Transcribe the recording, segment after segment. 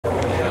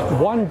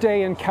One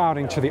day and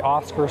counting to the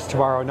Oscars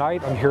tomorrow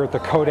night. I'm here at the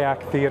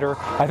Kodak Theater.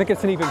 I think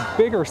it's an even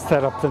bigger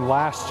setup than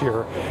last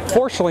year.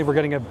 Fortunately, we're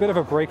getting a bit of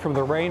a break from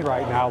the rain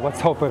right now.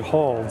 Let's hope it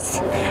holds.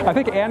 I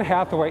think Anne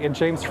Hathaway and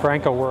James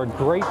Franco were a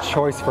great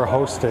choice for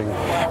hosting.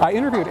 I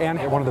interviewed Anne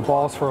at one of the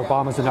balls for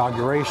Obama's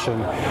inauguration.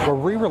 We're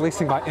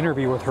re-releasing my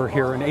interview with her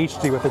here in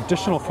HD with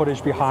additional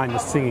footage behind the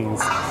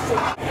scenes.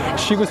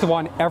 She was the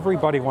one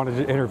everybody wanted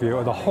to interview,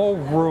 and the whole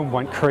room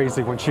went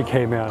crazy when she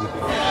came in.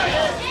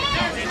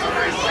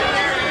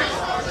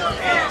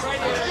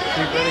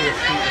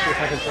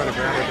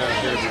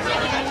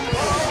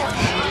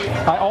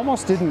 I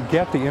almost didn't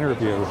get the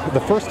interview. The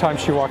first time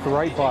she walked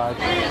right by,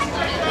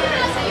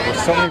 there were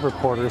so many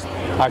reporters.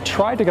 I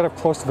tried to get up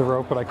close to the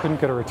rope, but I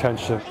couldn't get her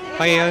attention.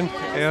 Hi, Anne.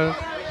 Anne.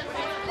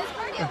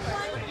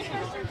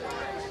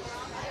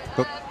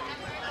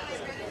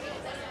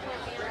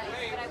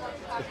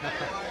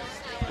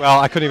 Well,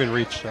 I couldn't even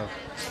reach. So.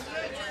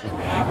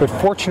 But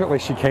fortunately,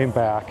 she came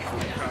back.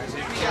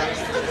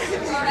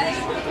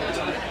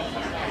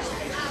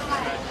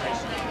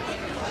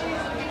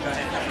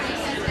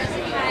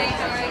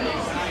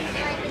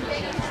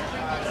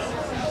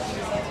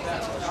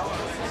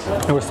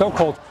 It was so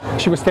cold.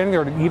 She was standing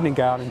there in an evening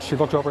gown, and she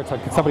looked over and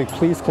said, "Could somebody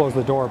please close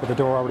the door?" But the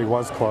door already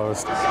was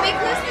closed. Can we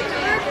close the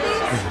door,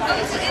 please?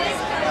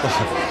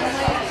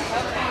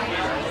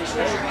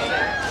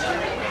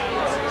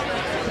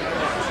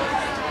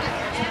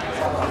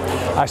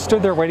 I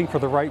stood there waiting for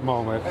the right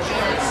moment. I'm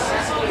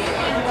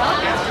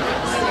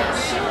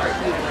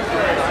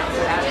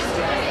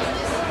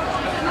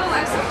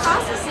still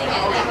processing it.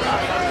 And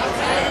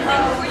then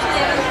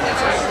unfortunately, I don't think the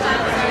first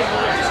time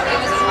it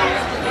was hard.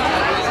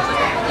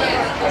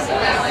 Yeah, so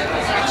we're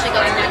actually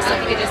going next. I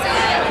think it is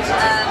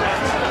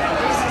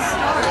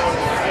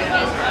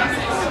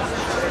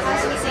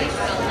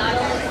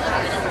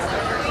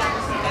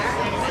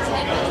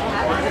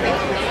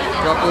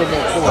Drop a little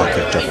bit forward.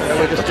 Okay,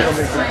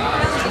 definitely.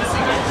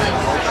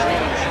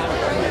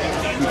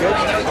 You good?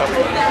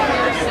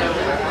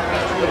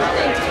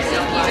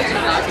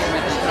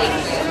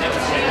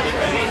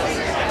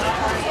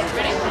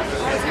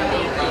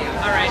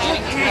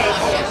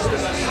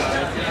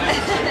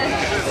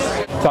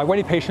 So I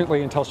waited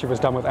patiently until she was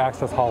done with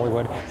Access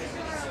Hollywood.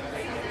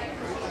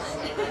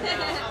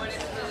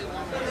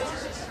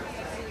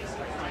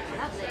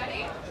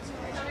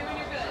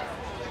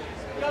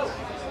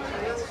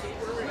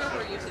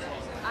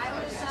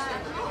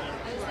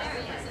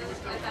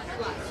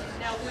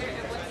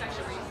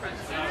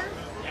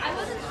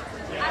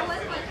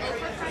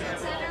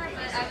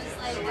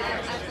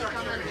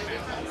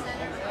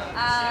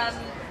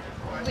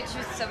 Which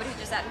was somebody who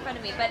just sat in front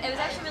of me, but it was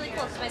actually really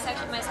cool because my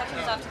section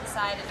was off to the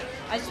side, and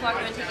I was just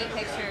walking around taking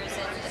pictures,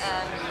 and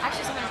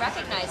actually someone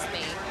recognized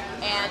me,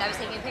 and I was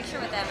taking a picture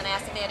with them, and I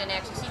asked if they had any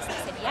extra seats, and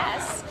they said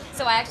yes.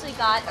 So I actually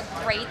got a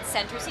great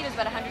center seat. It was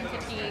about 150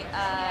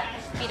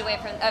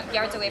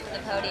 yards away from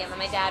the podium, and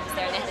my dad was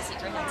there, and I had a seat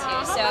for him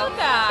too. So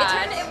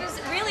it was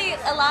really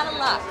a lot of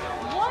luck.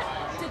 What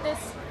did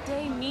this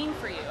day mean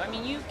for you? I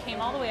mean, you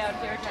came all the way out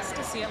here just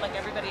to see it like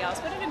everybody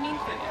else. What did it mean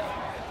for you?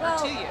 Well,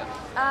 to you?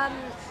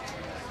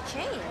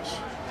 Change.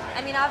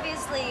 I mean,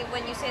 obviously,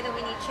 when you say that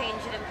we need change,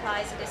 it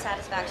implies a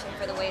dissatisfaction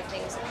for the way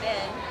things have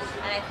been.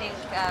 And I think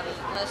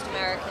most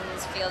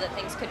Americans feel that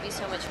things could be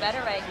so much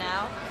better right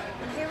now.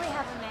 And here we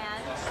have a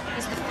man.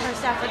 He's the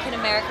first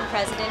African-American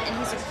president, and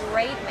he's a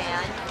great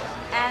man.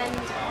 And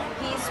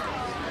he's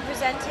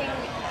presenting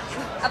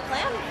a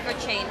plan for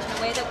change in a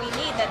way that we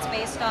need, that's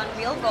based on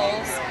real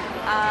goals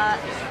and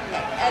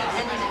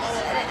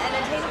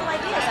attainable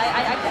ideas.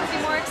 I couldn't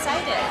be more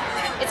excited.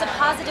 It's a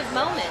positive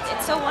moment.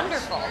 It's so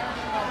wonderful.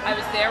 I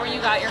was there when you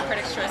got your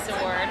Critics' Choice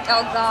Award.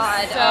 Oh,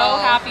 God. So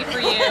happy for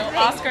you.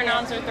 Oscar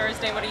noms are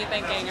Thursday. What are you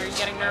thinking? Are you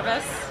getting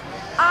nervous?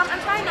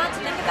 I'm trying not to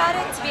think about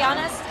it, to be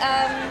honest.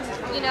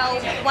 You know,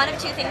 one of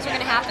two things are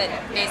going to happen,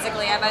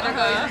 basically. I'm either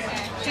going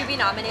to be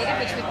nominated,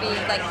 which would be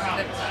like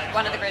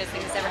one of the greatest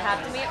things that's ever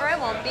happened to me, or I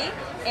won't be,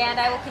 and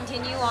I will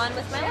continue on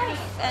with my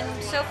life. And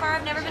so far,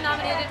 I've never been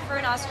nominated for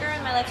an Oscar,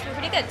 and my life's been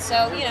pretty good,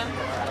 so, you know.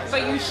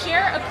 But you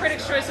share a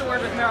Critics' Choice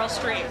Award with Meryl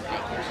Streep.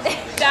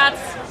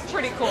 That's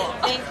pretty cool.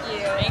 Thank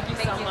you. Thank you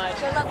so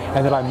much.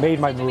 And then I made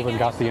my move and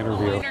got the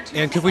interview.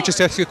 And could we just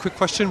ask you a quick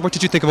question? What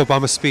did you think of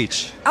Obama's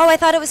speech? Oh, I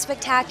thought it was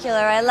spectacular.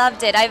 I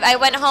loved it. I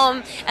went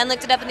home and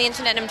looked it up on the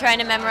internet, and I'm trying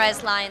to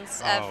memorize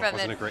lines from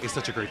it. He's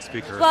such a great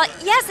speaker. Well,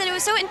 yes, and it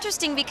was so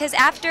interesting because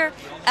after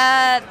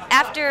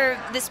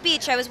the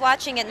speech, I was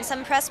watching it, and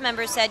some press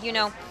members said, you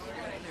know,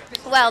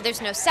 well, there's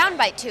no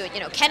soundbite to it.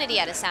 You know, Kennedy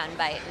had a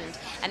soundbite,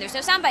 and there's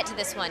no soundbite to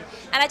this one.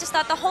 And I just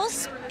thought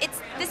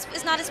this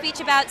is not a speech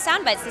about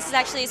soundbites. This is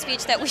actually a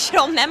speech that we should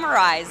all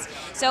memorize.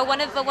 So one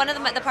of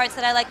the parts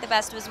that I liked the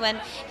best was when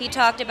he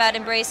talked about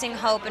embracing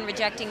hope and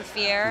rejecting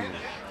fear.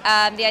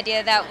 The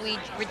idea that we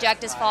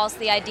reject as false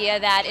the idea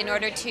that in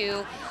order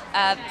to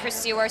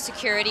pursue our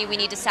security, we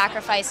need to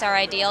sacrifice our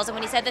ideals. And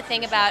when he said the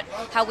thing about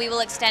how we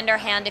will extend our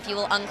hand if you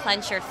will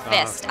unclench your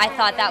fist, I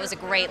thought that was a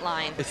great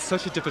line. It's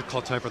such a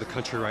difficult time for the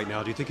country right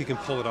now. Do you think he can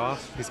pull it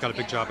off? He's got a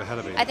big job ahead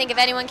of him. I think if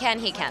anyone can,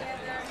 he can.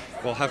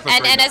 Well, have a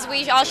And great as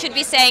we all should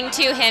be saying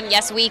to him,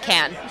 yes, we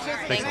can.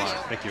 Thanks a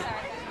lot. Thank you.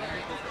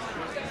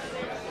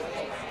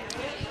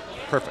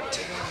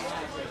 Perfect.